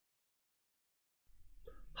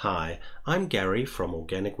Hi, I'm Gary from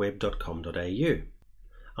organicweb.com.au.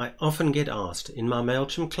 I often get asked in my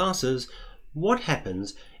Mailchimp classes, what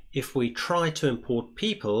happens if we try to import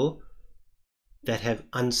people that have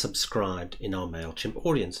unsubscribed in our Mailchimp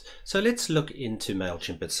audience? So let's look into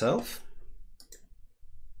Mailchimp itself.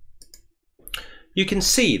 You can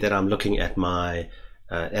see that I'm looking at my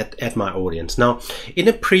audience. Now, in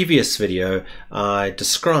a previous video, I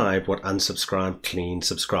described what unsubscribed, clean,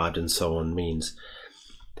 subscribed, and so on means.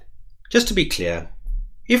 Just to be clear,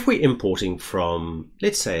 if we're importing from,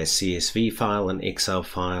 let's say, a CSV file, an Excel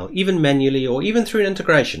file, even manually or even through an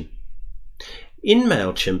integration, in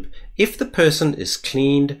Mailchimp, if the person is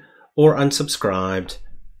cleaned or unsubscribed,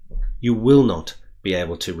 you will not be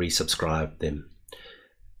able to resubscribe them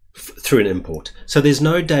through an import. So there's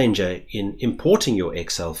no danger in importing your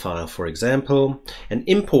Excel file, for example, and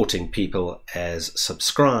importing people as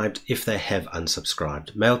subscribed if they have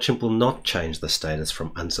unsubscribed. Mailchimp will not change the status from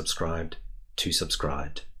unsubscribed to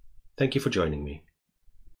subscribed. Thank you for joining me.